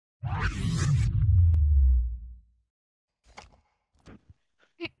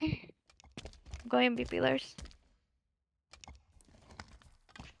Going B pillars.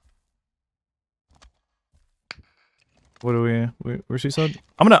 What do we? Where's she said?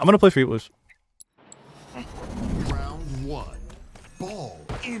 I'm gonna play for you, Liz. Round 1. Ball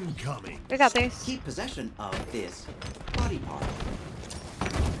incoming. We got this. Keep possession of this body part.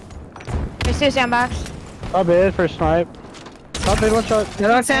 There's 2 sandbags. Top mid for snipe. Top mid, one shot.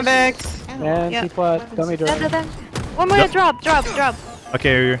 No on sandbags. And Yeah. C flat. Dummy door. Done. One more. Yep. Drop. Okay,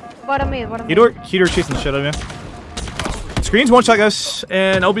 here. Bottom mid. Heater chasing the shit out of me. Screens one shot, guys,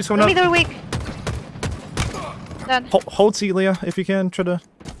 and LB's coming Dummy up. door weak. Done. Hold C, Leah, if you can. Try to.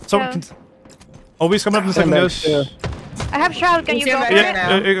 So, Yeah. LB's coming up in a second, guys. Yeah. I have shroud. Can you go for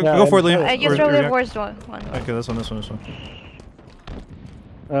Yeah, it? go for it, Leah. I just Or- throw or the react. worst one. Okay, this one.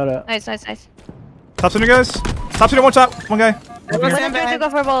 Nice. Top center, guys. Top center, one shot. One guy. Let them try to go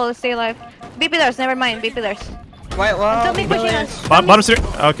for ball. Stay alive. B pillars. Never mind. B pillars. White wall. Don't be pushing us. Bottom center.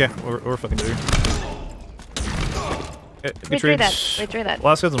 Okay, we're fucking dirty. Retreat that.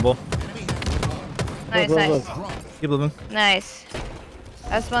 Last guy's on the ball. Nice. Keep living. Nice.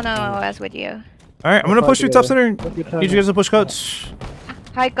 That's one I was with you. Alright, I'm gonna push through top center. Good Need timing. you guys to push cuts.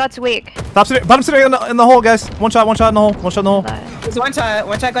 High cuts weak. Top center, bottom center in the hole, guys. One shot in the hole. One shot in the hole. There's one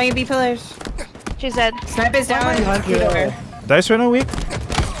shot going in B pillars. She said. Snipe is down. Yeah. Dice right now weak.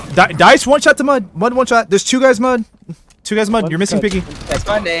 Dice one shot to mud. Mud one shot. There's 2 guys mud. 2 guys mud. You're missing One's Piggy. That's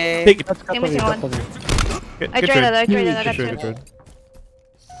Monday. Piggy. That's Give me couple one. Good I trade. traded. I got Good you. trade.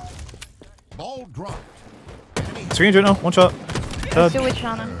 Ball dropped. Screens right now. One shot. Let's do it,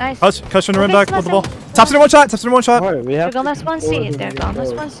 Shauna. Nice. Cuts trying to run Okay, back with the ball. Top center one shot. Top center one shot. Alright, we They're have gonna to spawn control C. him They're when gonna he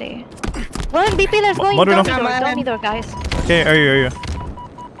spawn goes. C. One B pillars going Mud right dummy now. door. Dummy door, guys. Okay, are you?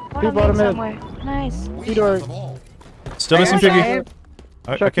 Bottom bottom mid mid. somewhere. Nice. Two door. The ball. Still missing Check. Piggy.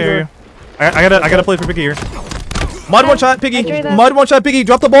 Check Okay, your are you? I gotta play for Piggy here. Mud one shot, Piggy. trade that. Mud one shot, Piggy.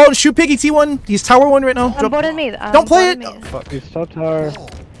 Drop the ball and shoot Piggy. T1. He's tower 1 right now. I'm Drop. bottom mid. Don't play it. Bottom mid. Fuck. He's top tower. Ball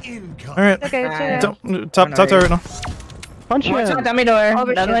incoming. All right. Okay, it's okay. Top tower right now. Punch One shot him. dummy door.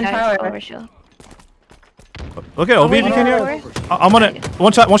 Another Overshield, one guys. tower. Overshield. Okay, OB if you can Over. here. I'm on it.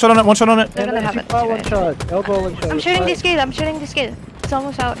 One shot on it. One shot on it. They're gonna have it. One shot. Elbow one shot. I'm shooting this kid. It's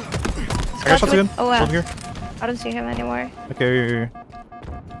almost out. I got shots again. Oh wow. Over here. I don't see him anymore. Okay, here.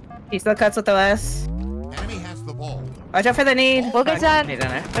 He still cuts with the last. Enemy has the ball. Watch out for the need. Look at that. Need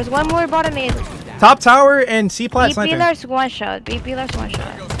on it. There's one more bottom mid. Top tower and C plat B sniping. pillars one shot. B pillars one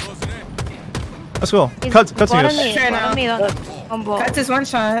shot. Let's go. He's Cuts me bottom this. mid. Sure Bottom mid on ball. Cuts is one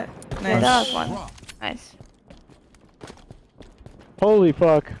shot. Nice. That was one. Nice. Holy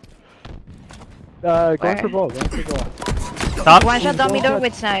fuck. Going Where? for ball. Going for ball. Top. One shot dummy One door shot.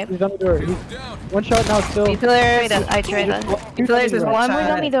 with snipe. He's on the door. He's one shot now still. B pillars. I traded. B pillars is one One more shot.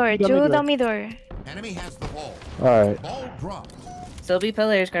 dummy door. Dummy Two door. dummy door. Enemy has the ball. Alright. Ball dropped. Still B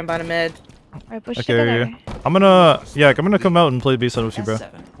pillars going bottom mid. Alright, push Okay, together. yeah. I'm gonna come out and play B side with you, bro.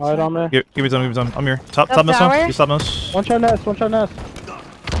 Alright, on me. Give me time. I'm here. Top Top nest tower. now. You stop nest. One shot nest. One shot nest.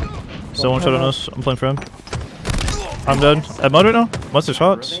 Still one shot on us. I'm playing for him. I'm dead. At mud right now. Must have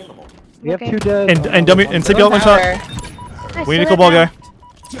shots. We have Okay. 2 dead. And dummy and take out one shot. Nice, We need a still cool ball down. guy.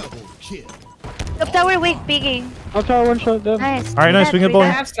 Double kill. Top tower weak, Biggie. One shot. One shot dead. Nice. Alright, nice, we can ball. I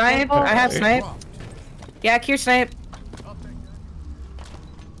have snipe. I have snipe. Dropped. Yeah, Q snipe.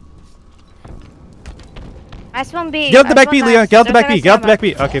 Nice one B. Get up the Nice back B, one, Leah. nice. Get up the They're back B. gonna Get up the stand back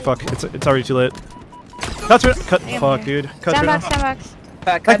B. Okay, fuck. It's already too late. Cuts right. Cut. Yeah, Fuck, yeah. dude. Cuts Stand right back, now. stand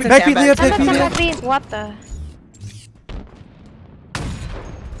back. Cuts Back and B, Leah. sandbags. Back B, Stand Leah. back, B. What the?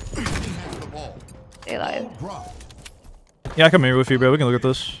 Enemy has the ball. Stay alive. Ball dropped. Yeah, I come here with you, bro. We can look at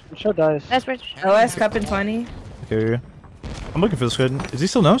this. One shot dies. That's rich. OS cup in 20. Okay, yeah. I'm looking for this kid. Is he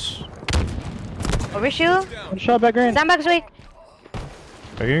still nose? Overshoot. One shot back green. Stand back weak.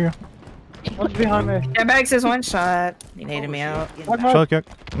 Okay, here you go. One's behind me. Sandbags is one shot. He naded me out. One shot. Shot kick.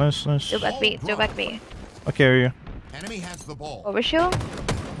 Nice. Two back B. Two back B. Okay, here you go. Enemy has the ball. Overshoot.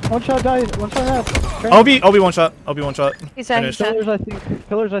 One shot dies. One shot nest. OB one shot. OB one shot. He's on. Finished. He's on. Pillars, I think.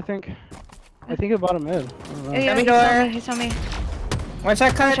 Pillars, I think. I think it bottom mid. I don't know. Yeah, Dummy he's on door. me. He's on me. One shot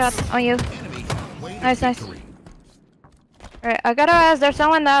One cuts. shot on you. Enemy has waited Nice, nice. victory. Alright, I gotta ask. There's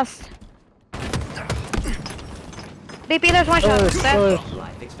someone else. BP, there's one shot. Pillars, Dead. pillars.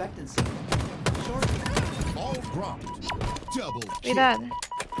 Life expectancy. Ball dropped. Double Be kill. dead.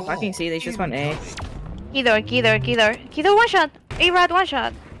 Ball Fucking C, they just want A. Keydoor, one shot. A-Rad, one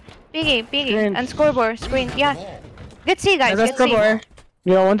shot. Biggie. Screen. And scoreboard, screen. Yeah. Good C, guys. Let's Good go C. more.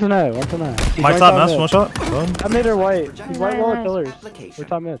 Yeah, one to net. One to net. He's My right top top nest. mid. One shot. Done. Top mid or white? He's white wall or Nice. pillars? Application. We're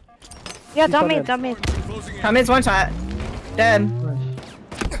top mid. Yeah, He's on dumb it. Tom is one shot. Dead.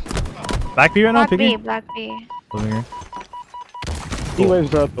 Back B right now, Black B, Piggy? black B. Living here. He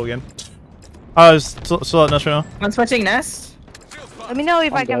waves up. Go again. Still at nest right now. One switching nest. Let me know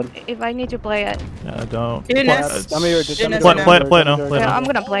if I'm I can, dead. if I need to play it. Yeah, don't. Two nests. Dummy or Two dummy nests door, now. Play it now, play it dummy now. door. Yeah, I'm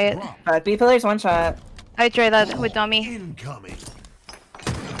gonna play it. B pillars, one shot. I tried that with dummy.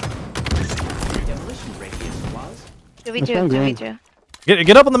 Demolition radius was 2v2, fine, 2v2.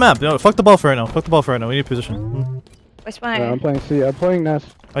 Get up on the map. No, fuck the ball for right now. Fuck the ball for right now. We need position. Where's Yeah, I'm mine? playing C. I'm playing nest.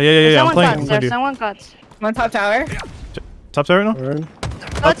 Oh yeah. I'm Someone playing. cuts, I'm there's playing. someone cuts. One top tower. Top tower right now. Alright.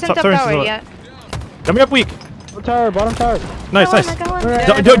 Cuts in top top tower, tower, so- yeah. Coming up weak. Bottom tower. Nice, Go on, nice. go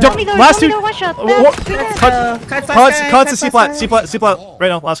on. Don't. Last two. One shot. What? Back, back. Cuts to C flat. C flat. Right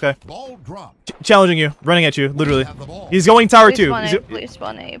now. Last guy. Ball dropped. Challenging you. Running at you. Literally. Have the ball. He's going tower Please two. spawn He's, A, please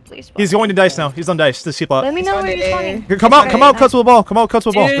spawn A, please spawn he's going to dice now. He's on dice. To C Let flat. me know where you're spawning. Here, come out. Cuts with the ball. Come out. Cuts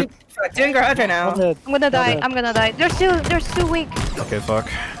with the ball. Dude, doing garage right now. I'm dead. I'm gonna die, dead. I'm gonna die. There's two weak. Okay, fuck.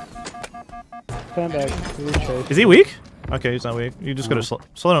 Stand back. Please chase. Is he weak? Okay, he's not weak. You just gotta slow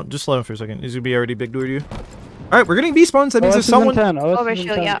down. Just slow down for a second. He's gonna be already big door to you. All right, we're getting B spawns. That means there's someone.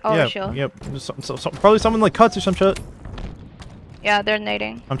 Overshield, yeah, overshield. Yep. Probably someone like cuts or some shit. Yeah, they're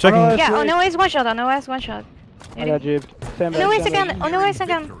nading. I'm checking. Oh, Yeah, wait. on the way is one shot, on the way is one shot. I got jibed. Stand back. On the way is stand back. again, on the way is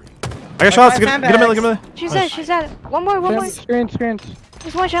again. I got shots. Get Five him in. bags. Get him in. She's dead. One more. Screens.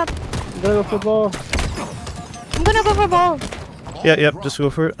 Just one shot. You gotta go for the ball. I'm gonna go for ball. Yeah, yep. Just go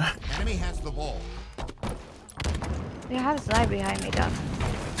for it. Enemy has the ball. They have a snipe behind me, though.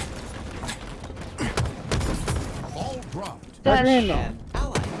 Ball dropped. Dead. an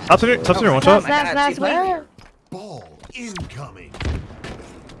ally. Top center, one shot. Last week. Ball incoming.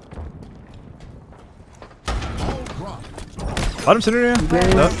 Ball dropped. Bottom center,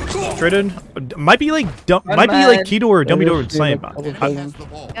 yeah. Traded. Might be like mad. Kido or Dummy Door Maybe with snipe. I'll Enemy play has them. the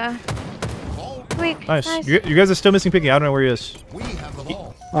ball. Yeah, Ball weak. Nice. You guys are still missing Piggy. I don't know where he is. We have the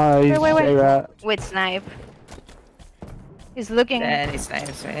ball. He's Wait. A-rat. With snipe. He's looking. And he's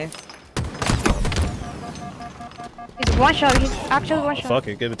nice, right? He's one shot. He's actually one shot. Fuck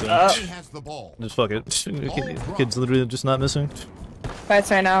it. Give it to him. Enemy has the ball. Just fuck it. Kid's literally just not missing.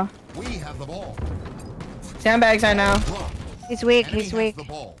 Fights right now. We have the ball. Sandbags right now. Dropped. He's weak. Enemy He's has weak. the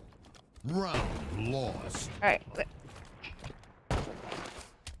ball. Round lost. Alright.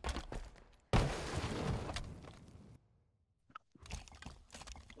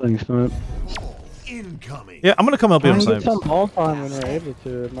 Playing snipe. Ball incoming. Yeah, I'm gonna come help you on Get snipe. some ball time when we're able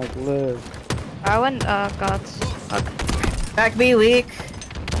to, and like live. I went, guts. Fuck. Back B weak.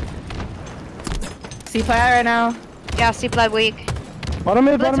 C flat right now. Yeah, C flat weak. Bottom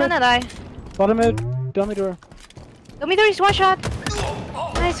mid. Let's wanna die. Bottom mid. Dummy door. Let me do this one shot.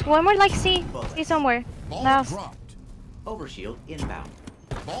 Nice. One more like C. C somewhere. Ball Nice. dropped. Overshield inbound.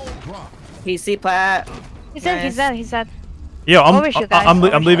 Ball dropped. He's C flat. He's dead. He's dead. He's dead. Yeah, Overshoot, guys. I'm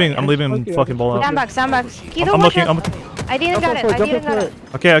Overshoot. leaving. I'm Fuck leaving you. fucking ball out. Stand back. Stand back. Kido I'm one looking. shot. I didn't got it. I didn't got it.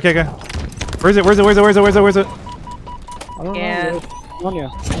 Okay. Where's it? I don't Yeah. know. On ya.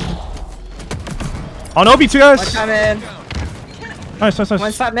 On Obi, two One guys. shot mid. Nice.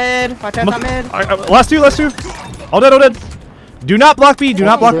 One spot mid. Watch out top mid. Last two. All dead. Do not block B. Do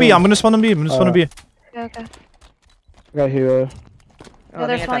not block B. I'm gonna spawn on B. Okay. I got hero. Oh, they're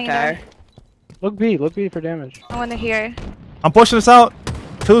they got swinging top tower. there. Look B for damage. I want to hear. I'm pushing this out.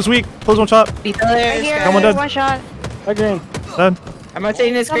 Killer's weak. Close one shot. B Right pillars. here. Come on, dead. One shot. Hi green. Dead. I'm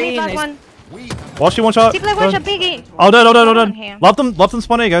rotating the Tell me screen. black Nice. one. We have Watch you one shot. C flat one shot. Biggie. All dead. On him. Let them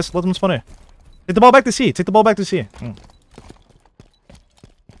spawn A, guys. Let them spawn A. Take the ball back to C.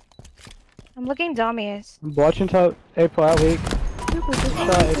 I'm looking dummies. I'm watching top A flat weak. Shot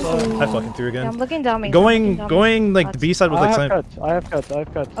A flat. I fucking threw Yeah, again. I'm looking dummies. Going like the B side with I like have snipe. cuts. I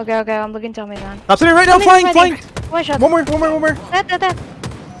have cuts. Okay. I'm looking dummies now. Top center right now. Flying. One shot. One more. Dead.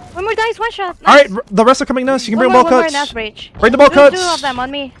 One more dice. One shot. All Nice. right, the rest are coming now. So you can bring One ball more, cuts. Nice breach. Bring the ball Two cuts. of them on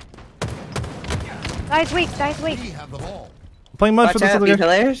me. Dice weak. we have the ball. Playing mud Watch for this out other B guy.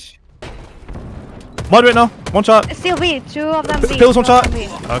 pillars. Mud right now. One shot. It's still B. Two of them B. Pills one Two of shot. them B.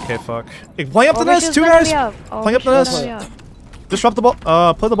 Okay, fuck. Hey, play up the nest, Overshield's two gonna guys. be up. Playing up the Overshield's nest. gonna be up. Just drop the ball.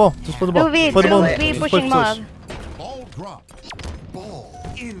 Play the ball. Just play the ball. 2v, Play the ball. 2v Just pushing play close. mud. Ball dropped. Ball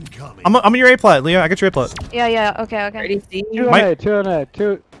incoming. I'm in your A plot, Leah. I got your A plot. Yeah. Okay. Ready C. Two on Might- A. Two on A.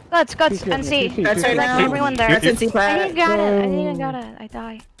 Two. Cuts Two and C, C. two C, Cuts two right C. now. Everyone there. Cuts and C I flat. didn't got it. I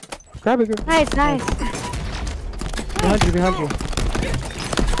die. Grab it. Nice. Behind you.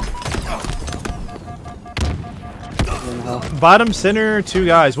 Bottom center, two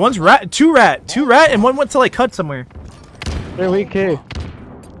guys. One's rat, two rat, and one went to like cut somewhere. They're weak K.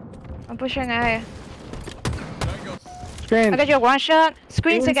 I'm pushing A. Screens. I got your one shot.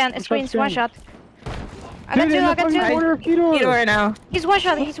 Screens Screens, again. one Screens shot, one shot. I got Dude, two, in I the got fucking two. corner of Keto. Keto right now. He's one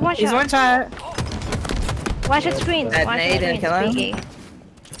shot, he's one He's shot. one shot. One shot screens, That one shot nade didn't screens, kill him.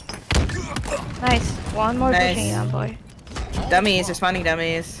 BG. Nice. One more Nice. pushing on boy. Dummies, responding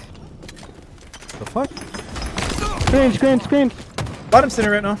dummies. The fuck? Screens. Bottom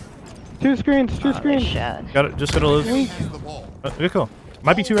center right now. Two screens. Holy shit. Got it. Just gotta live. Has the ball. Okay, cool.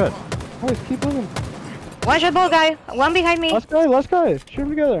 Might be too red. Nice, keep moving. One shot ball guy, one behind me. Last guy. Shoot him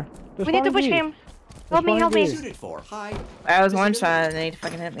together. They're We need to spawning push B. him. Help me, They're help me. spawning B. Suited for high. I was one shot and they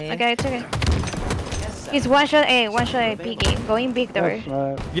fucking hit me. Okay, it's okay. Yes, He's one shot A, BG. Going big door. That's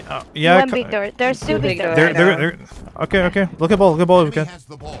right. Yeah, yeah. One big door. There's two big doors. They're. Okay. Look at ball. Look at ball if we Tourney can. has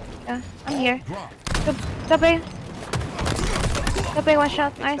the ball. Yeah, I'm here. Drop. Top A. Top A, one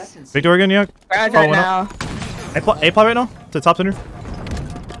shot. Nice. expectancy. Big door again, yeah. Garage Oh, right one now. A plot right now. To top center.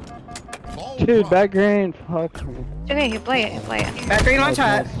 Ball Dude, drop. back green. Fuck me. It's okay, you play it, you play it. Back green one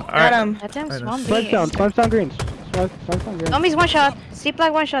shot. Alright. Got him. That time's Alright, one Slice B. down greens. Slice down greens. Zombies one shot. C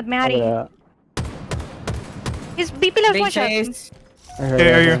flag one shot, Maddie. Yeah. He's B pillars Big one shot. chase.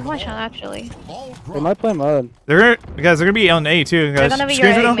 Okay, are you? One shot actually. Ball They drop. might play mud. They're gonna be on A too, guys. gonna be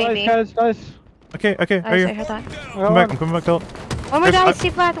Screens your right A, now. maybe. Guys. Okay. Are Nice, I you? heard that. I'm coming back. Help. One more There's- guy, C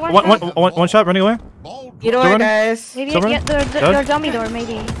flat, one One shot. shot running away. Ball Keto drop. door, running? guys. Maybe Someone? get the Done? dummy door,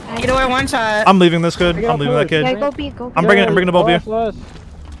 maybe. Keto door one shot. I'm leaving this kid. I got I'm leaving that pushed. Yeah, kid. go B, go B. I'm bringing the ball B. Last.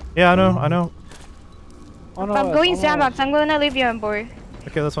 Yeah, I know. Oh, no, I'm going oh, no. sandbox. I'm gonna leave you on board.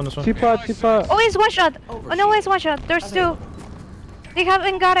 Okay, this one. C-plot. Oh, it's one shot. Oh no, it's one shot. There's two. They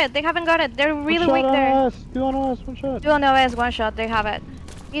haven't got it. They're really weak there. Two on us. One shot. Two on OS, one shot. They have it.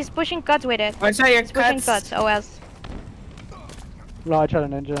 He's pushing cuts with it. One shot your He's pushing cuts. cuts. OS. No, I tried a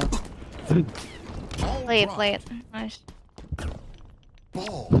ninja. Ball Play it, drop. play it. Nice.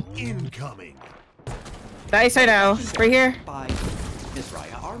 Ball incoming. Dice right now. Right here. By Miss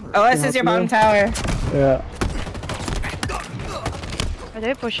Raya armor. OS is your bottom tower. Yeah. Are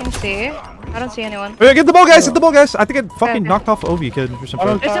they pushing C? I don't see anyone. Wait, get the ball, guys. I think it fucking Okay. knocked off Ovi kid or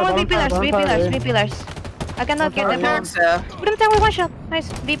something. There's someone B pillars, bottom B tower, pillars, eh? B pillars. I cannot get them Bottom out. So, Put them tower one shot.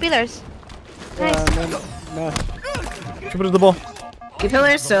 Nice. B pillars. Nice. And then, no. Put it the ball. you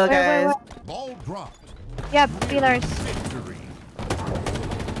pillars still, Where? guys. Ball dropped. Yeah, pillars. Victory.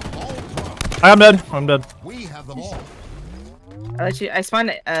 Ball dropped. I'm dead. We have the ball. I'll let you. I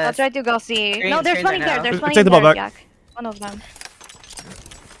spawned. I'll try to go see. Screen- No, they're screen spawning right there. now. They're Take spawning the ball there, back. Jack. One of them.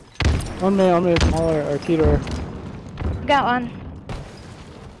 On me, smaller or Keto. Got one.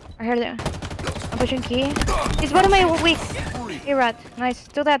 I heard it. I'm pushing key. He's one of my weeks. Hey, rat. Nice.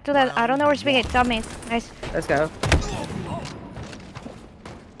 Do that. I don't know where to speak it. Tell me. Nice. Let's go.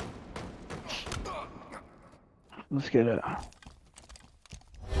 Let's get it.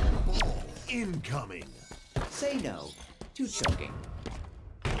 Incoming. Say no to choking.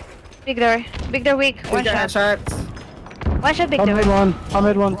 Big door. Big door weak. One We got shot. shots. One shot, big I'm door. mid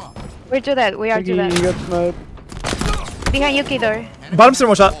one. We're to that. We are to Biggie, you that. got sniped. Behind Yuki door. Bottom center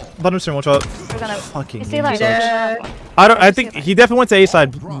one shot. We're gonna. Fucking. Is he like? Yeah. I think he definitely went to A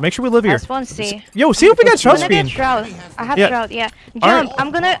side. Make sure we live here. Spawn C. Yo, see if we got I'm shroud gonna get screen. shroud. I have Yeah. shroud. Yeah. Alright. Jump.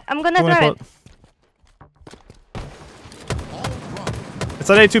 I'm gonna Go in throw float. it. It's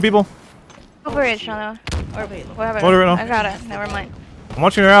at A, two people. Go for it, Shana. Or whatever. Hold it right now. I got it. Never mind. I'm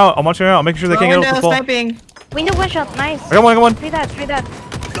watching her out. I'm making sure they can't get Window up the ball. sniping. Window one shot. Nice. I got one. Free that.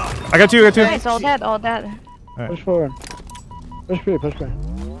 I got two. Nice. All dead. Push forward. Push B.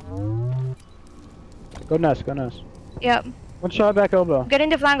 Go nest. Yep. One shot back elbow. Getting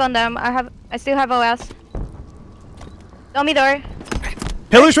the flank on them. I still have OS. Dummy door.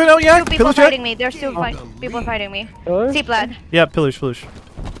 Pillars right now, yeah. Two people Pillars right. fighting me. There's two people fighting me. Pillars? C plat. Yeah, pillars.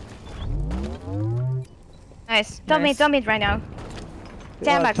 Nice. Tell me right now.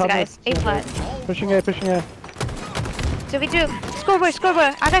 Sandbox, top guys. mid, A flat. Pushing A. 2v2.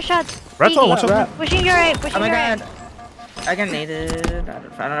 Scoreboard. I got shots. Rats on, watch BD. out. Pushing your A. Oh my god. I got naded.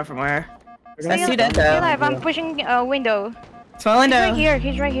 I don't know from where. That's too dead Stay though. alive. I'm pushing window. Small He's right window. here.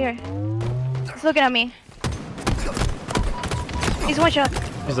 He's right here. He's looking at me. He's one shot.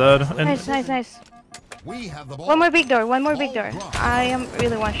 He's dead. And Nice. We have the ball. One more big door. I am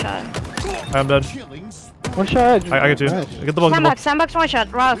really one shot. I'm dead. Chilling spree. One shot. I get two. Nice. Get the ball. Sandbox one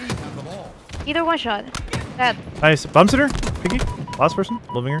shot. Rough. We have the ball. Either one shot. Dead. Nice. Bottom center. Piggy. Last person.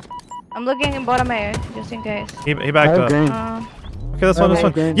 Living here. I'm looking in bottom A just in case. He I backed have up. green. Okay, that's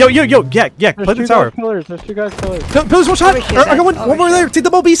fine. Green. Yo. Yeah. Play There's the tower. There's two guys pillars. Pillars one shot. Overshoot I got one. that. One more there. Take the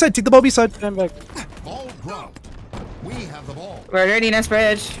ball B side. Stand back. Ball dropped. We have the ball. We're already nest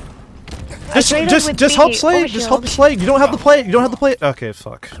bridge. Just help Slay. Just help Slay. You don't have the play. Okay,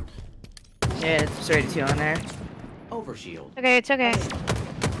 fuck. Yeah, it's already two on there. Overshield. Okay, it's okay.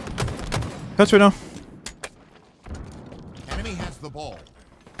 Cuts right now. the ball.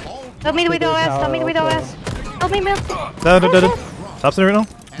 Ball Help me with OS. Help me with OS. Help me, Milk. Dead. Stop sitting right now.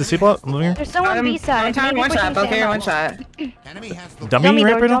 The C plot. I'm moving here. There's someone B side. One Maybe shot. pushing Okay, Sam one up. shot. enemy has the Dummy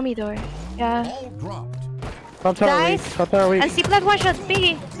ramp right now. Dummy door. Yeah. ball dropped. Top tower weak. Nice. Top tower weak. And C plat one shot.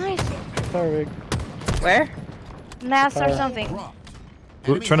 Biggie. Nice. Top tower weak. Where? Mass or something.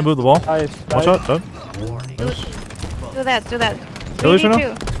 Dropped. Trying to move the wall. Nice. One shot. Dead. Do that. Do that. Pillars right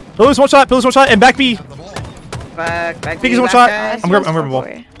 3v2. now. Pillars one shot. Pillars one shot. And back B. Have the ball. Back. Piggy's B, one back shot. guys. I'm grabbing ball.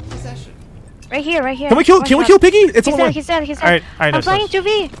 Possession. Right here. Right here. Can we kill? One Can we shot. kill Piggy? It's He's only dead. one. He's dead. He's dead. Alright. I'm Nice. playing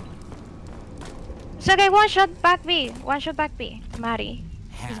 2v. So okay, one shot back B. One shot back B. Matty.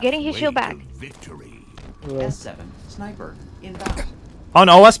 He's getting his shield back. Victory. S7. Sniper. Inbound. On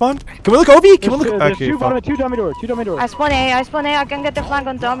OS spawn. Can we look OB? Can we look? There's Okay. two Fuck. bottom, two dummy door. Two dummy doors. I spawn A. I spawn A. I can get the flank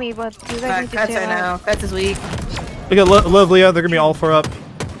on dummy, but you guys need to Cuts chill right out. now. Cuts is weak. They got Liv, Leah. They're gonna be all 4 up.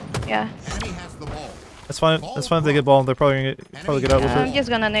 Yeah. Enemy has the ball. That's fine. That's fine if they get ball. They're probably gonna get out with I'm it. just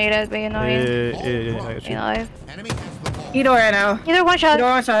gonna nade it, be annoying. Yeah, I got You you. know. Enemy has the ball. Either right now. Either one shot. Either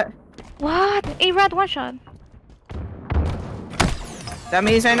one shot. What? A-Rad one shot.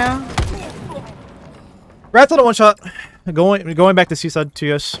 Dummies right now. Rats on a one shot. Going back to seaside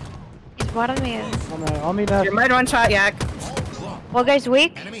to us. He's bottom me. On me now. Your mid one shot, Yak. Well, guys,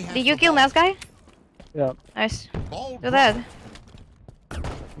 weak. Did you kill Nas guy? Yeah. Nice. Ball Do that.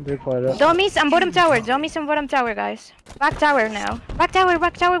 Big fight up. Dummies and bottom tower. Dummies and bottom tower, guys. Back tower now. Back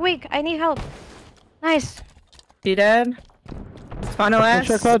tower weak. I need help. Nice. She dead. Spawn One OS.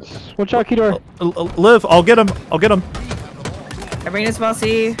 shot cuts. One shot key door. Liv, I'll get him. I'll get him. Arena small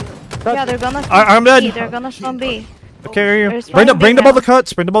C. Yeah, they're gonna spawn I'm dead. B. They're gonna spawn B. Okay, There's bring the one bring the big now. bubble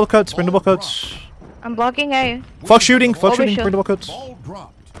cuts. Bring the bubble cuts. Bring the bubble cuts. I'm blocking A. Fuck shooting. Fuck shooting. Overshoot. Bring the bubble cuts. Ball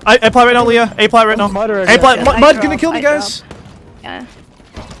dropped. A plat right now, Leah. A plat right now. Mud right A now. plat. Yeah, Mud I gonna drop, kill me, I guys. Yeah.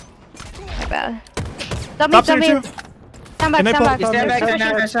 My bad. Dummy, Top dummy. 32. Stand back, Can I stand put- back. You stand back Top right now.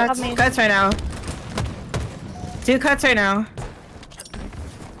 mid. Red shots. Top mid. Cuts right now. 2 cuts right now.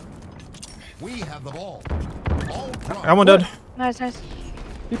 We have the ball. Ball dropped. I'm one dead. Nice, nice.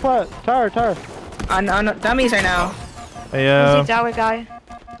 He fought. Tower. On dummies right now. Hey, Easy tower guy.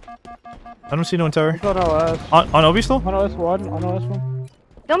 I don't see no one tower. He's on OS. On Obi still? On OS one. On OS one.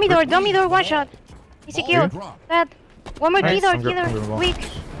 Dummy door, one shot. Easy kill. Dropped. Dead. One more Nice. key door, I'm grabbing the ball. Weak.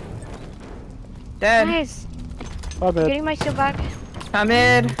 Dead. Nice. Top mid. Getting my shield back. Top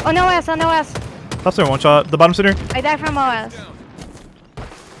mid. On OS, on OS. Top center, one shot. The bottom center. I died from OS.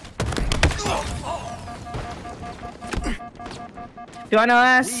 You want We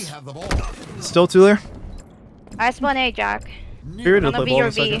OS? have the ball. Still 2 there. I spawn A, Jack. Period. Gonna Play be ball in your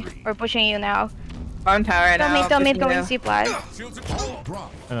a B. second. We're pushing you now. On tower right now. Don't mid, pushing going you. C plus. Ball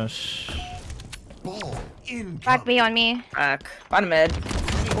dropped. Ball in. Back B on me. Fuck. Bottom mid.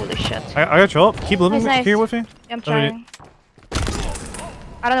 Holy shit. I got your help. Keep living Nice. here with me. I'm Oh, wait. trying.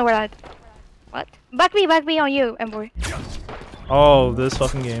 I don't know where that. What? Back B on you, Envore. Oh, this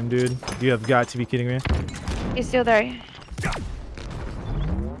fucking game, dude. You have got to be kidding me. He's still there.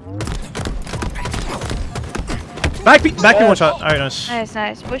 Back B one shot. Alright, nice.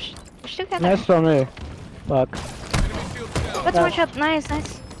 Nice. Push together. Nice on me. Fuck. What's one shot? Nice.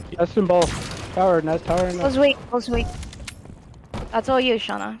 That's in ball. Tower. Nice tower. Close weak. That's all you,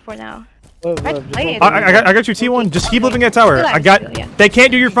 Shauna, for now. Live. Play it. I got your T1. Just keep living at tower. Relax, I got. yeah. They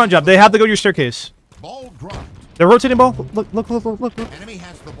can't do your front job. They have to go to your staircase. Ball dropped. They're rotating ball. Look. Enemy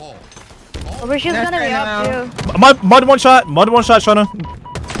has the ball. Overshield's That's gonna be right up now. too. Mud one shot, Shauna.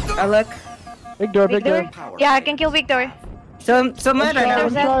 I look. Big door. Big door. Victor? Yeah, I can kill Victor. So mid right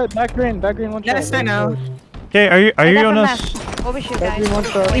Victor's now. One shot. Back green. One shot. Yes, I know. Okay, are you I got on from us? Mash. Overshoot, Back green. guys. One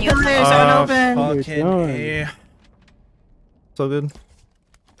shot. When you- Pillars are open. Fucking A. So good. You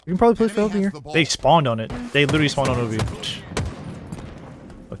can probably play for Enemy over has here. the ball. They spawned on it. They literally spawned on over you.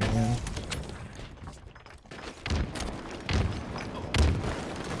 Fucking man.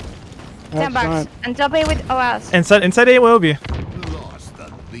 Sandbox. And top A with OS. Inside A will be. Lost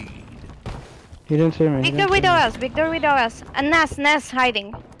the lead. He didn't see me. Victor with OS. And Nas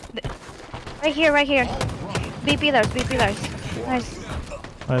hiding. Right here. B pillars. Nice.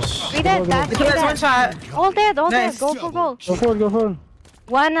 Nice. We dead, that. Pillars one shot. All dead. Nice. Go for goal. Go forward.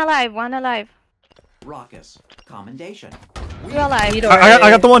 One alive. Raucous. Commendation. Two alive. Either I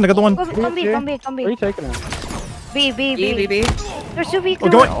got the one. Come B. Where are you taking him? B. B. There's two B. Oh,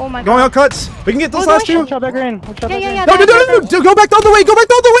 going my going god. out cuts. We can get those Oh, last no, two. One shot back green. Yeah. No, go back the other way. Go back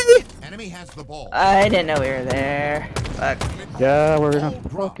the other way. Enemy has the ball. I didn't know we were there. Fuck. Yeah, we're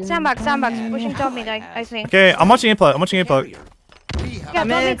gonna. Sandbox. Pushing top mid, I think. Okay, I'm watching input. We have Yeah, top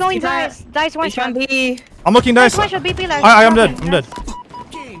mid, mid going keep that. dice. Dice one Each one shot. B. I'm looking dice. One shot B pillars. I'm dead.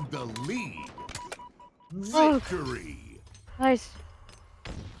 gained the lead. Victory. Nice.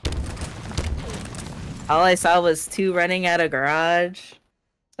 All I saw was 2 running out of garage.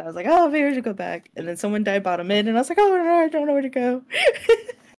 So I was like, oh, maybe I should go back. And then someone died bottom mid, and I was like, oh no, I don't know where to go.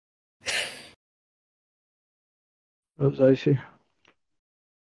 Oops, I see.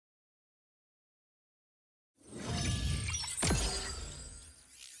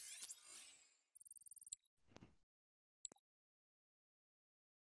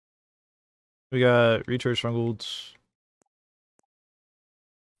 We got recharge strongholds.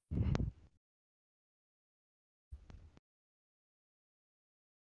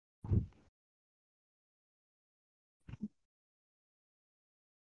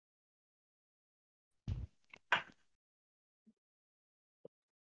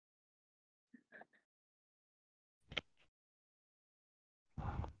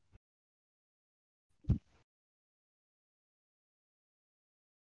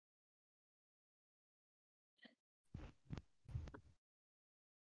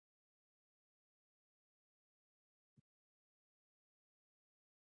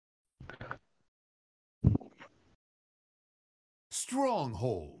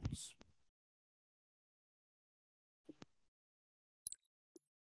 Strongholds.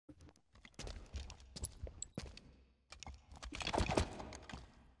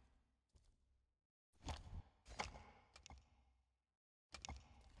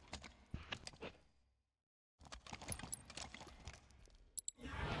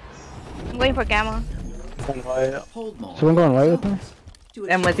 I'm going for gamma. Going right. Hold more. Someone going right with me?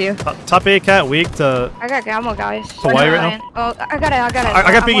 I'm with you. Top A cat weak to. I got gamma, guys. To Y right now? Oh, I got it. I got it.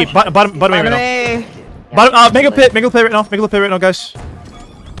 I got Biggie. Bottom A right now. Hey. Bottom. Mangle pit right now. Mangle pit right now, guys.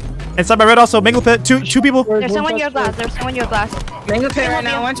 Inside my red also. Mangle pit. Two people. There's someone your glass. There's someone your glass. Mango pit right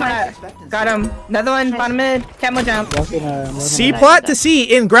now, 1 shot. Got him. Another one, bottom mid. Camo jump. C plot to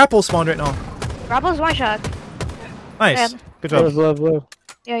C in grapple spawn right now. Grapple's 1 shot. Nice. Red. Good Blue, job. blue, blue.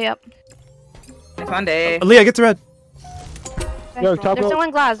 Yeah, yep. It's one day. Leah, get the red. Yo, top There's row.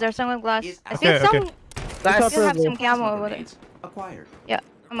 someone glass. There's someone glass. I see Okay, some. okay. I Glass. still have some camo over there. Acquired. Yeah,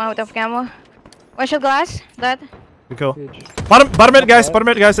 I'm out of camo. What's your glass? That. Good kill. Huge. Bottom mid, guys. Bottom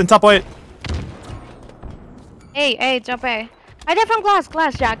mid, guys. And top white. Hey, jump A. I did from glass,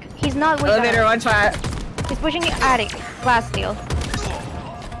 Jack. He's not with Elevator, us. 1 shot. He's pushing the attic. Glass steal.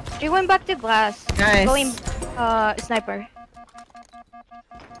 She went back to glass. Nice. Going, sniper.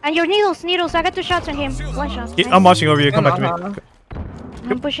 And your needles. I got 2 shots on him. 1 shot. Yeah, I'm watching over you. Come back to me. Uh-huh. Okay,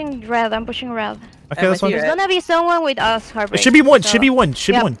 I'm pushing red. okay that's fine. with you. There's gonna be someone with us, Heartbreak. It should be one. so- Should be one.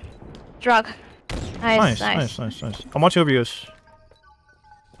 Should be Yep. one. Drug. Nice. Nice. I'm watching over you guys.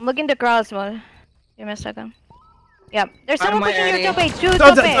 I'm looking the crowds mode. Give me a second. Yep. There's Bottom someone white pushing your already. top A. 2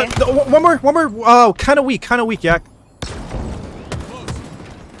 Oh, top A. one more. Oh, kind of weak, Yak.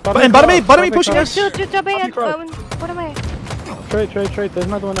 Bottom And bottom A pushing cross. us. Two top A and Copy, what am I? Trade. There's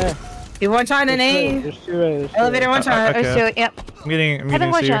another one there. You 1 shot in A. There's 2 A. There's 2 A. Elevator, 1 shot. Okay. There's 2. Yep. I'm getting Having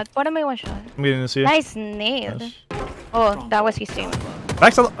to 1 see you. shot. Bottom A 1 shot. I'm getting to see you. Nice nade. Yes. Oh, that was his team.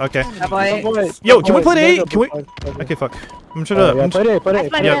 Back to okay. That boy. Yo, can we play A? Can we? Okay, fuck. I'm trying to. Yeah, play it.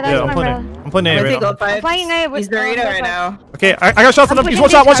 That's my Yeah, red, yeah, that's I'm my playing. red. I'm playing A I'm right with now. you, Flying A with He's Dorito right now. Okay, I got shots on him. I'm He's pushing 1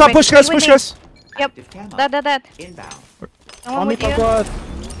 shot. these 1 shot. garbage. Push guys. Stay Push with guys. Yep. Active camo. That. Inbound. Someone On me, with you? top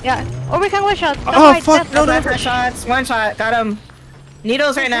Yeah. Overcome 1 shot. Oh, fuck, no. Left shots. 1 shot. Got him.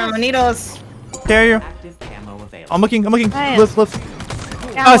 Needles right now. Needles. There you. Active camo available. I'm looking. Nice. Lift.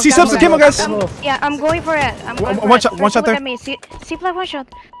 Camo, C subs the camo. camo, guys. Yeah, I'm going for it. I'm going for One it. shot- one First shot look there. at me. C flag 1 shot.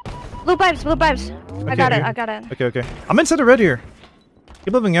 Blue pipes. I got it. Okay. I'm inside the red here.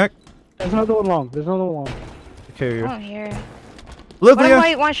 Keep living, Yak. There's another one long. Okay, Oh, here. live, Bottom Leah.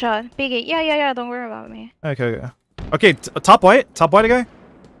 white 1 shot. Biggie. Yeah. Don't worry about me. Okay, top white again.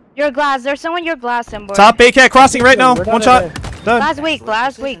 Your glass. There's someone your glass, Envore. Top A cat crossing right now. We're 1 not shot. at Done.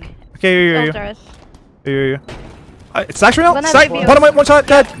 Last week. Okay, here. Filters. It's actually Gonna now. Stack. review. Bottom white 1 shot.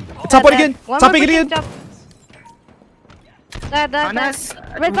 Dead. Top white again. One Top more A pushing again. top. That. On us.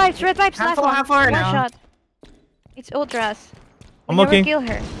 Red pipes. Last Half one. far 1 now. shot. It's ultras. I'm We never looking. kill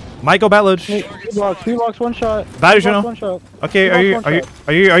her. Might go bat load. 2 blocks, 1 shot. Batteries Two right blocks, now. 1 shot. Okay, Two are you? blocks, Are 1 you? shot.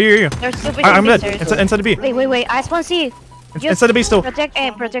 Are you? Are you? There's two I'm dead. visitors. Inside the B. Wait. I spawn C. Inside the B still. Protect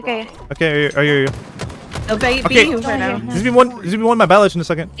A. Okay, are you? They'll be Okay. you right now. This will be one my bat load in a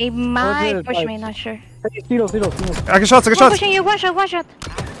second. They might good, push me, nice. not sure. Hey, Needles. I got shots. One pushing you. 1 shot.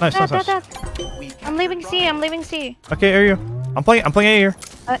 Nice. That. I'm leaving C. Okay, are you? I'm playing A here.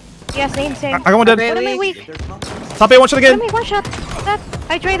 Yeah, same. I got one dead. What am I Really? weak? Top A 1 shot What again. am I 1 shot? That.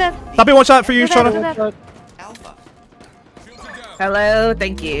 I traded. Top A 1 shot for you, Do that, Shana. do that. Alpha. Hello.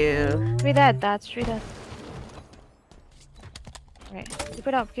 Thank you. 3 dead. That's 3 dead. Right. Keep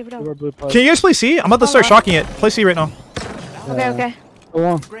it up. We're blue pipe. Can you guys play C? I'm about to start shocking it. Play C right now. Okay, okay. Go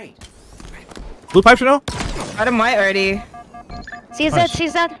on. Great. Blue pipes right now? Bottom white already. Sees Nice. that,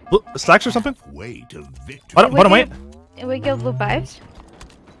 sees that. Blue, stacks or something? Way to victory. Bottom white? We kill blue pipes.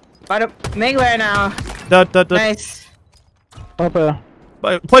 Bottom Mingler now. Dot. Nice. Up there.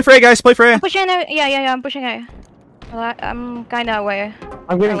 Play for A, guys. Play for A. I'm pushing A. Yeah, I'm pushing A. Well, I'm kinda away.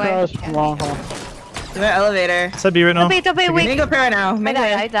 I'm getting Away. crossed from long haul. The elevator. Said B right now. Top A, We weak. need to go prayer now. I die,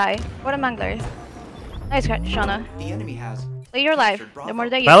 Mingler. I die. What a mangler. Nice cut, Shauna. The enemy has Play your life. The more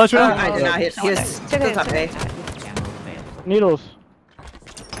that you Balance right Oh, now? I did not hit. He was It's okay, still it's top okay. A. ammo available. Needles.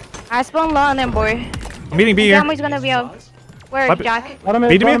 I spawn low on them, boy. I'm meeting B here. Gamma's gonna be out. Where, Pop it. Jack? Bottom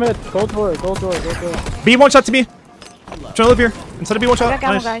Beat mid, me? bottom mid. Gold door, gold door, gold door. B one shot to me. Trying to live here. Instead of B one I shot. got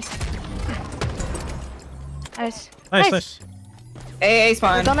Gamma, Nice. guys. Nice. Nice. AA They're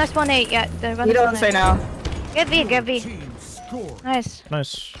spawn. gonna spawn 8, yeah. They're gonna Needles spawn right 8. now. Get V. Team score. Nice.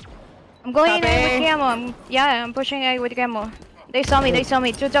 Nice. I'm going in Top A A. with camo. I'm pushing A with camo. They saw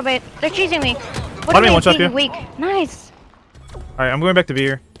me. Two top 8. They're chasing me. What Bottom am A, I one shot being here. weak? Nice. Alright, I'm going back to B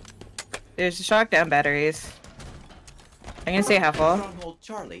here. There's shockdown batteries. I'm gonna say half full. Stronghold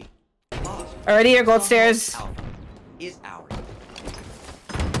Charlie. Lost. Already your gold stairs. Alpha is ours.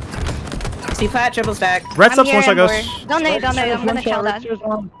 C flat, triple stack. Red I'm subs, here, one shot goes. Envore. Don't they, I'm gonna shell that.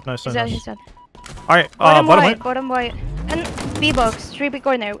 Nice, He's nice, out, nice. he's out. Alright, Bottom bottom white, right. bottom white. And B-box, 3B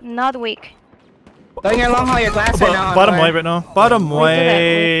corner, not weak. Going your long haul, your glass right now. Bottom Envore. white right now. Bottom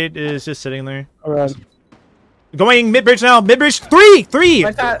Wait, do white is just sitting there. Alright. Going mid bridge now. Mid bridge. Three.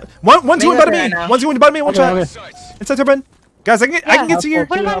 One shot. One's going Mid bottom right me. now. One's going to bottom me. One Okay, shot. okay. Inside turbine. Guys, I can get to here.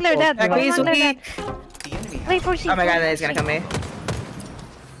 Put him on there, dead. Back Put him please, on there, dead. weak. The enemy has Play for C. Oh my god, play he's for gonna C. come me.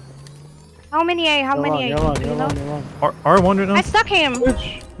 How many A? How many A? You're on, Do you you're know? on, you're on. R1 right I now. stuck him.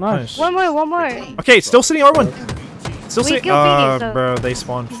 Switch. Nice. One more. Okay, still sitting R1. Still We sitting. killed Biggie, so- Bro, they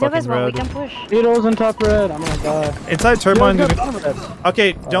spawned He's the best fucking one, we red. can push. Needles in top red. I'm gonna die. Inside turbine. Needles dude. got bottom red.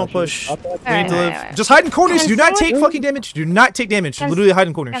 Okay, Oh, don't shit. push. Up there. We need to live. Alright. Just hide in corners. Can Do not someone- take fucking damage. Do not take damage. Can- Literally hide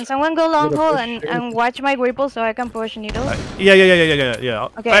in corners. Can someone go long You're hole gonna and, push, and watch my grapple so I can push needles? Yeah.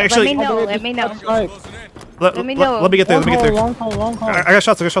 Okay, Actually, let me know. Outside. let me know. me get there. Let me get there. Long haul, long haul. I got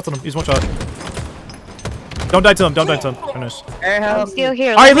shots. I got shots on him. He's one shot. Don't die to him. Don't die to him. Goodness. Air I'm help. still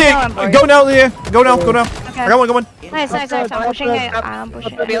here. All right, Let me know, Leah. Envore. Go now, Leah. Go now. Okay. I got one. Nice. I'm pushing A. I'm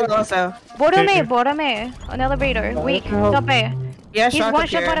pushing Be A. also. Bottom Okay, A, here. bottom A. On elevator. Weak. help. Top A. Yeah, He's shock one up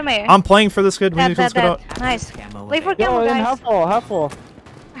shot here. bottom A. I'm playing for this kid. We need to Dead. get out. Nice. Camo Play for available. camo, Yo, in guys. half full, half full.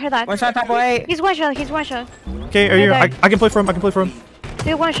 I heard that. One shot top white. He's one shot. Okay, are you? Right I can play for him. I can play for him.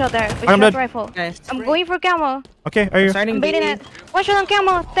 Still one shot there. With I'm short dead. rifle. Nice. I'm going for camo. Okay, are you? Starting I'm baiting B. it. One shot on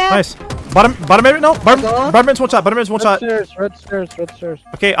camo. Dead. Nice. Bottom mid right now. Bottom mid's one shot. Bottom mid's one shot. Red stairs.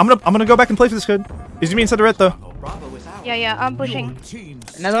 Okay, I'm gonna go back and play for this kid. He's gonna be inside the red though. Bravo is ours. Yeah, I'm pushing. Team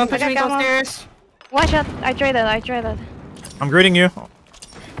Another one pushing me got camo. downstairs. One shot. I traded. I'm greeting you.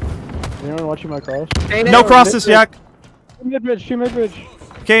 Anyone watching my cross? No crosses, Yak. Two mid bridge.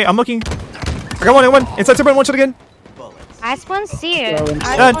 Okay, I'm looking. I got one. Inside turbine, one shot again. Bullets. I spawn C. Yeah, we're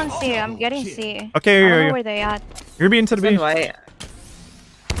I dead. spawn C. I'm getting C. Okay, I here don't know you. where they at. You're gonna be into the B. White.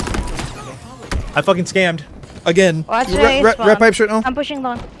 I fucking scammed. Again. Watch Red A spawn. pipe shirt now. I'm pushing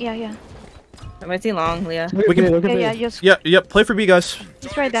long. Yeah. I might see long, Leah. We can- Look at me. Just Yep. Play for B, guys.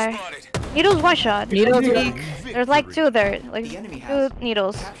 it's right there. Needles one shot. Needles weak. There's like two there. Like The enemy two has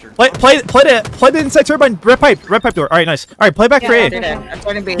needles. captured. Play the inside turbine. Red pipe door. All right, nice. All right, play back for Yeah, A. They're dead. I'm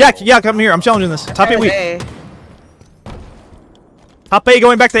starting B. Yak, come here. I'm challenging this. Top A weak. Okay. Top A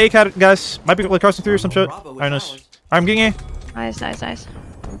going back to A, guys. Might be like crossing through or some shit. Bravo is Alright, nice. ours. I'm getting A. Nice.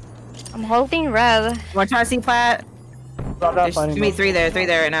 I'm holding red. One shot C flat. Drop down, There's fighting me them. three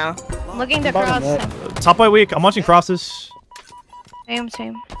there right now. I'm looking the Bottom cross. right. Top white weak. I'm watching crosses.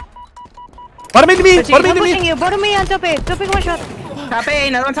 Same. Bottom A to me. I'm pushing you. Bottom me on top A. Top A one shot. Top A,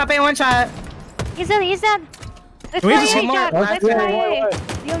 another one top A, one shot. He's dead. Let's Can we try just- A, Jack. One Let's more. try Yeah,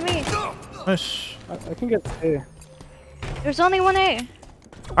 A. You and me. Nice. I can get A. There's only one A.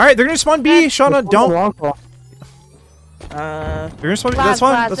 All right, they're gonna spawn B. Shauna, don't. Long haul. They're gonna spawn. Glass. That's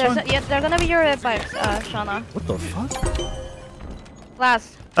fine. That's There's fine. Yeah, they're gonna be your red pipes, Shauna. What the fuck?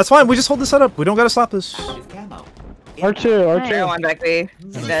 Glass. That's fine. We just hold this setup. We don't gotta stop this. Active camo. R2. Trail one back B.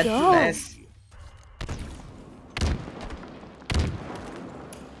 Dead. go. Nice.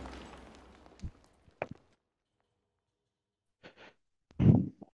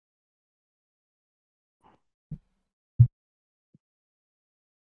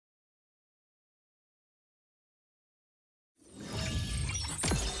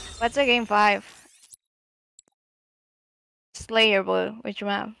 What's a game 5? Slayer blue. Which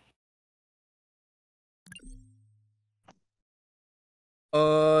map?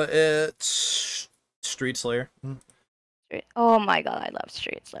 It's Street Slayer. Oh my god, I love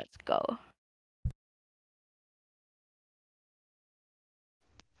streets. Let's go.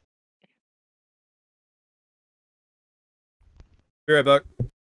 Be right back.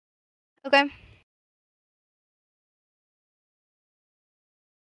 Okay.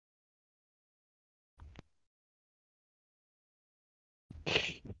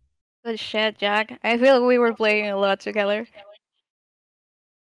 Good shit, Jack. I feel like we were playing a lot together.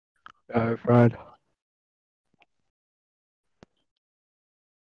 Fried.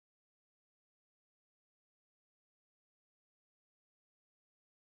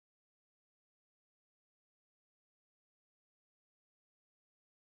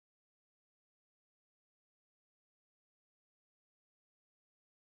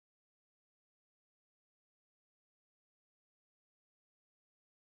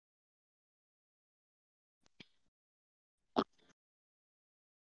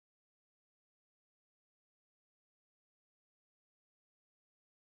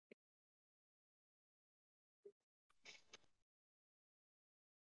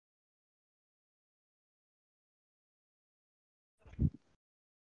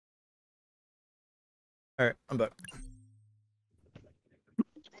 Alright, I'm back.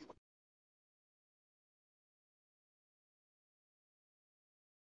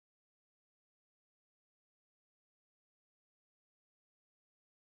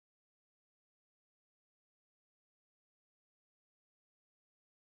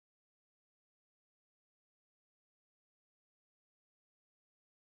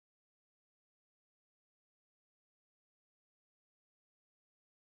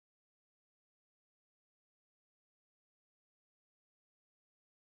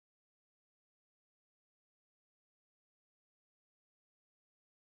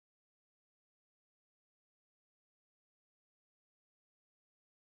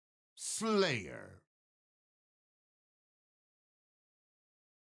 Slayer.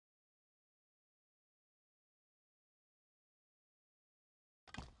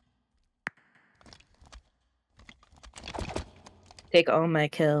 Take all my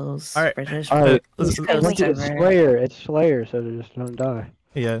kills. Alright. British Alright, kills once it's ever. Slayer, it's Slayer, so they just don't die.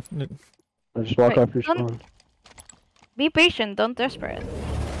 Yeah. They just walk Wait, off your don't- spawn. Be patient, don't desperate.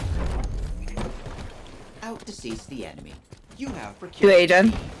 Out to seize the enemy. You have To procured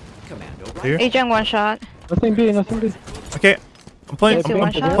Agen. Commando Here? rifle. Agent one shot. Nothing B, nothing B. Okay. I'm playing. Let's do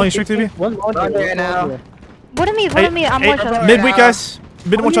one shot. I'm playing strictly B. One Laundry now. What do you mean? What do you mean? I'm Hey, one shot. mid weak guys.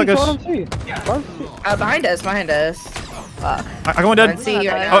 Mid one shot guys. Behind us, behind us. Fuck. I go dead. One C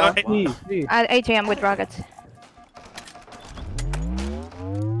right Oh, now. At ATM with rockets.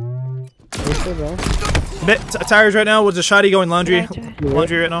 Tires right now. Was a shotty going laundry? Yeah,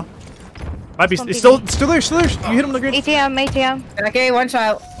 Laundry right now. Might be. One It's BB. still there. Still there. You hit him on the green. ATM. Okay, one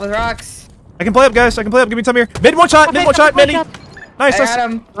shot with rocks. I can play up, guys. I can play up. Give me time here. Mid one shot. Mid one shot. Mid. Nice. I Nice. got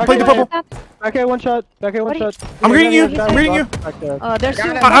him. I'm playing the purple. Back A, one shot. Back A, one shot. I'm greeting you. I'm greeting you. There's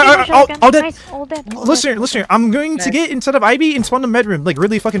two. Got him. I'll dead. Nice. All dead. All Listen. I'm going to Nice. get instead of Ivy and spawn the med room like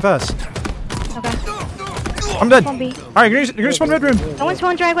really fucking fast. dead. Okay. I'm dead. One B. All right, you're gonna spawn red room. No one's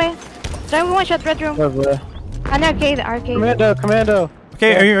one driveway. Driveway one shot. Red room. An arcade. Commando.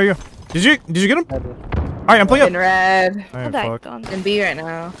 Okay, are you? Did you get him? All right, I'm playing In up. red. All Oh, right, that fuck. gone. In B right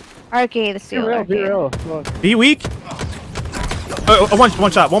now. Arcade. Be Seal. real, be Arcade. real. Come on. Be weak.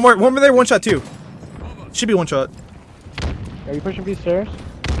 One shot. One more there. One shot too. Should be one shot. Are you pushing B stairs?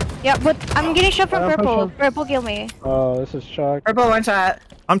 Yeah, but I'm getting shot from I'm purple. pushing. Purple kill me. Oh, this is shock. Purple one shot.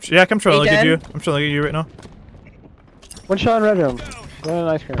 I'm trying to look at Hey, you. Jen. I'm trying to look at you right now. One shot in red room. One in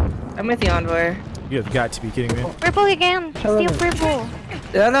ice cream. I'm with you, Envore. You have got to be kidding me. Purple again. Tell Steal them. purple.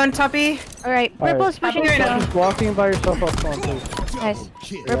 The other one, Toppy. Alright, purple's Alright. pushing Right C. now. Just walking by yourself off spawn, please. Nice.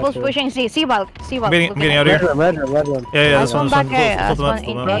 Kill. Purple's Yeah, pushing C. C-Bulk. I'm getting out of Red here. room, red room. Yeah, I'll this one. come This one. back here, Pull them up. that's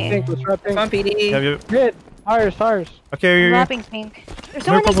Pull them one up. in Red pink, let's red pink. On PD. Yeah. Mid. Tires. Okay, you're. Wrapping pink. There's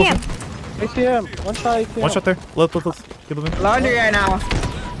someone in purple. ATM. ATM. One shot ATM. One shot there. Left. Give them in. Laundry right now.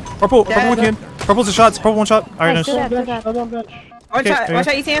 Purple Dead. one can. Purple's a shot. Purple one shot. All right, Nice, nice. do All that, do that. Another bench. One Okay, shot. there One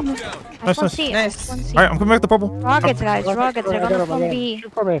you shot ETM. Nice, One nice. C. Nice. One C. right, I'm coming back to purple. Rockets, guys. Rockets. They're I got gonna him, I from got him. B.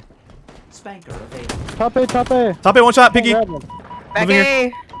 Shoot for me. Spanker available. Top A, top A. Top A one shot. Piggy. Grab him. Back Moving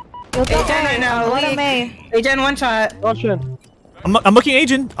A. Yo, Hey, Jen right now, What weak. am I? Agen one shot. Launch in. I'm looking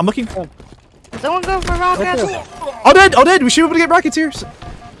agent. I'm looking. Someone go for rockets. Okay. All dead. We should be able to get rockets here.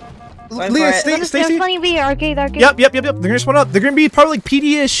 Wait Leah, for it. stay. They're playing V, arcade. Yep. They're gonna spawn up. They're gonna be probably like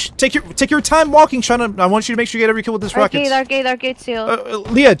PD-ish. Take your time walking, Shauna. I want you to make sure you get every kill with this rocket. Arcade seal.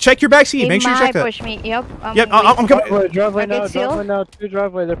 Leah, check your backseat. They Make sure you check might that. push me. Yep. Yep, I'm coming. Driveway now, Arcade seal. driveway now, 2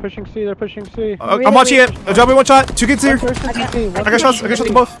 driveway. They're pushing C, they're pushing C. I'm watching it. Drop me 1 shot. 2 kids here. I I got shots.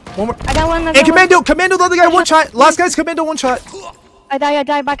 them both. One more. I got one. Hey, Commando, the other guy 1 shot. Last guy's Commando 1 shot. I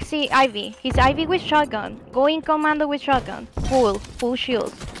die. Back C. Ivy. He's Ivy with shotgun. Going Commando with shotgun. Full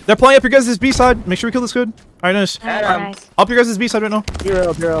shields. They're playing up your guys' B side. Make sure we kill this good. Alright, nice. Nice. Up your guys' B side right now.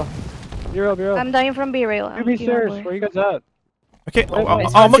 Bureau. I'm dying from B-rail. Be serious, where you guys at? Okay.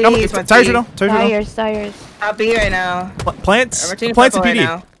 It's I'm Tires tires right now. Tires. I'll be right now. Plants. We're team Plants and purple PD.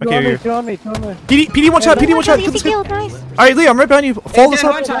 right Okay, Two on me. PD 1 shot. PD 1 shot. Kill this kid. Nice. Alright, Lee, I'm right behind you. Follow this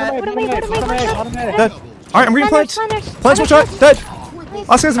up. One shot. What am I? Dead. Alright, I'm reading plants. Plants 1 shot. Dead.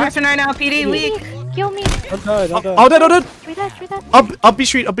 Last guy's Action right now, PD weak. Kill me. All dead. Three dead. Up B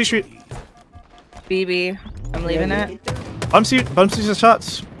street. BB. I'm leaving it. I'm seeing the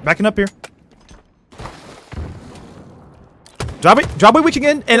shots. Backing up here. Drop it weak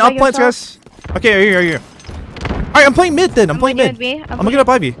again and up plants, guys. Okay, are you? Alright, I'm playing mid then. I'm playing mid. I'm looking up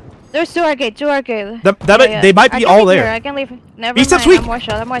Ivy. There's two arcade. They might be all there. I can leave. Never Beast mind. up's weak. I'm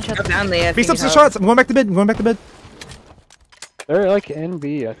one shot. Go down, Leah. Beast up's the shots. I'm going back to mid. They're like in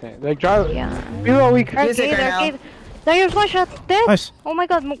B, I think. Like drive. Yeah. Bureau weak. Music right now. Arcade. There's one shot. Dead. Nice. Oh my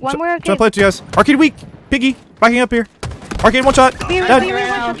god. One more Trying to arcade. play it to you guys. Arcade weak. Piggy. Backing up here. Arcade 1 shot. Be Dead. one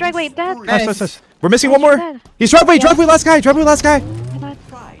shot. Dragway. Dead. Nice. We're missing 1 more. Dead. He's driveway. Last guy.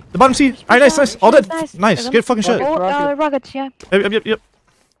 The bottom C. Alright, nice. All dead. Nice. Nice. Good fucking shot. Oh, rockets. Yeah. Yep.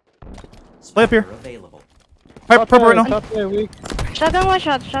 Play up here. Available. Alright, purple right now. Top player weak. Shotgun one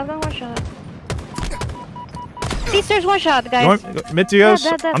shot. Sisters one shot, guys. Mid to you guys.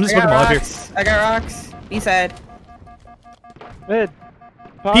 Dead. I'm just I looking got up here. rocks. I got rocks. B side. Mid.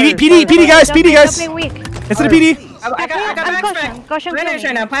 PD guys. Jumping weak. Instead of PD. I got backpack. Caution. Planners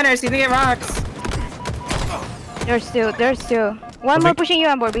right now. Planners. You can get rocks. There's two. One more pushing you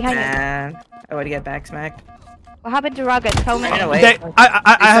on board behind you. Man, I would get back smacked. What happened to rockets? Tell me. I'm gonna wait.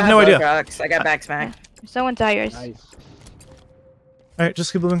 I have no idea. Rocks. I got back smacked. Someone tires. Nice. Alright,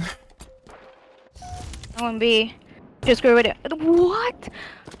 just keep moving. Someone B. Just screw with it. What?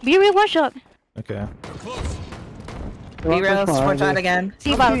 B real one shot. Okay. B-rail, sport shot again.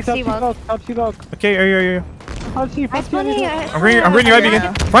 C-Ball. Top C-Ball. Okay, are you? Nice money. I'm reading your Ivy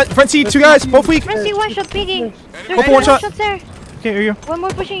again. Front seat, 2 guys, both weak. Front C one shot, Piggy. There's Open one shot. shots there. Okay, are you? One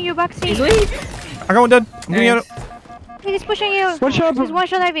more pushing you, back He's C. weak. I got 1 dead. I'm getting out. He's pushing you. One shot. He's one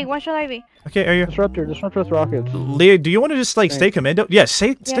shot Ivy. Okay, are you? Disruptor with rockets. Leah, do you want to just like stay commando? Yeah,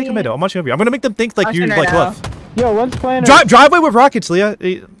 stay commando. I'm watching over you. I'm gonna make them think like you Watching like right now. left. Yo, one's playing. Driveway with rockets, Leah.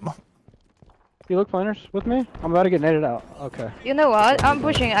 You look planners with me? I'm about to get netted out. Okay. You know what? I'm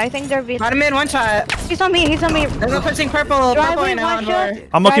pushing. I think they're Bottom mid, 1 shot. He's on me. There's no pushing purple. Purple Driving right now. one shot. Envore.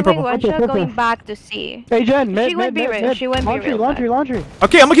 I'm looking Driving purple. one shot, Purple. going back to C. Hey Jen, mid. She went B-rail. She went B-rail. Laundry.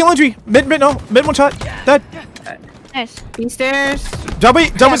 Okay, I'm looking laundry. Mid 1 shot. Dead. Nice. B stairs. Driveway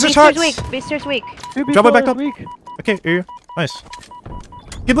the shots. Beaster's weak. Drop it back up. Weak. Okay, are you? Nice.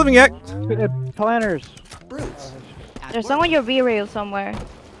 Keep living, Yak. Planners. Brutes. There's someone your B-rail somewhere.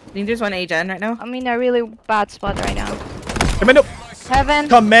 I think there's 1 A-gen right now. I'm in a really bad spot right now. Commando. Heaven.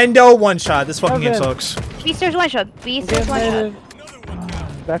 Commando 1 shot. This fucking game Heaven. sucks. Beaster's one shot. Beaster's one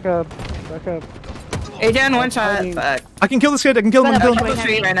shot. Back up. A-gen 1 shot. Fuck. I can kill this kid. I can kill him. Gonna Kill push him. my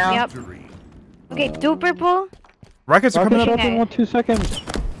Street right now. Yep. Okay, 2 purple. Rockets are coming Rockets up. up in 1-2 seconds.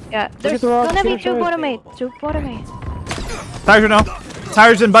 Yeah, there's the rock, gonna be get 2 it. bottom 8. 2 bottom 8. Tires right now.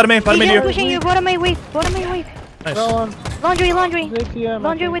 Tires in bottom A. Bottom A He's near. pushing you. Bottom 8 weak. Bottom 8 weak. Nice. Go on. Laundry. ATM.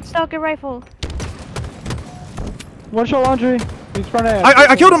 Laundry with stalker rifle. One shot laundry. He's front A.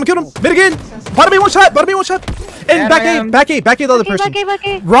 I killed him. Mid again. Bottom A 1 shot. And Yeah, back I A. am. Back A the other person. Back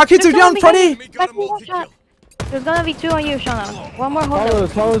A. Rockets are down front A. Back A one shot. There's gonna be 2 on you, Shauna. One more hold up.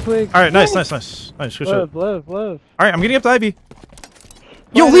 Follows weak. Alright, nice. Good shot. Live. Alright, I'm getting up to Ivy.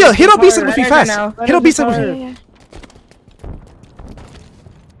 Yo, Leah, hit up B side with me fast. Hit up B side with me. Yeah.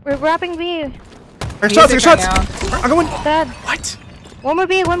 We're wrapping B. There's shots. Music right now. I'm going. Dead. What? One more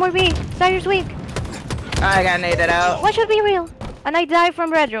B. Tiger's weak. I got naded out. One should be real. And I die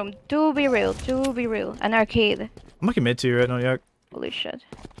from red room. 2 be real. An arcade. I'm looking mid to you right now, Yak. Holy shit.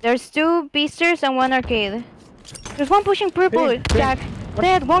 There's 2 beasters and 1 arcade. There's one pushing purple, Big. Jack.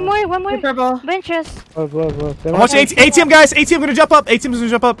 Dead. One more. Purple. Benches. Love. I'm watching ATM, guys. ATM gonna jump up. ATM's gonna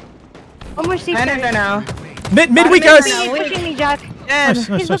jump up. One more C. Planners right now. Mid weak, Bottom guys. mid right He's now. pushing me, Jack. Dead.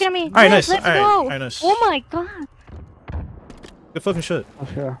 He's looking at me. Alright, nice. Let's go. Alright, nice. Oh my god. Good fucking shit.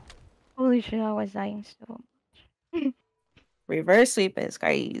 Yeah. Holy shit, I was dying so. Reverse sweep is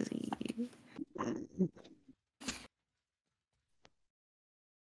crazy.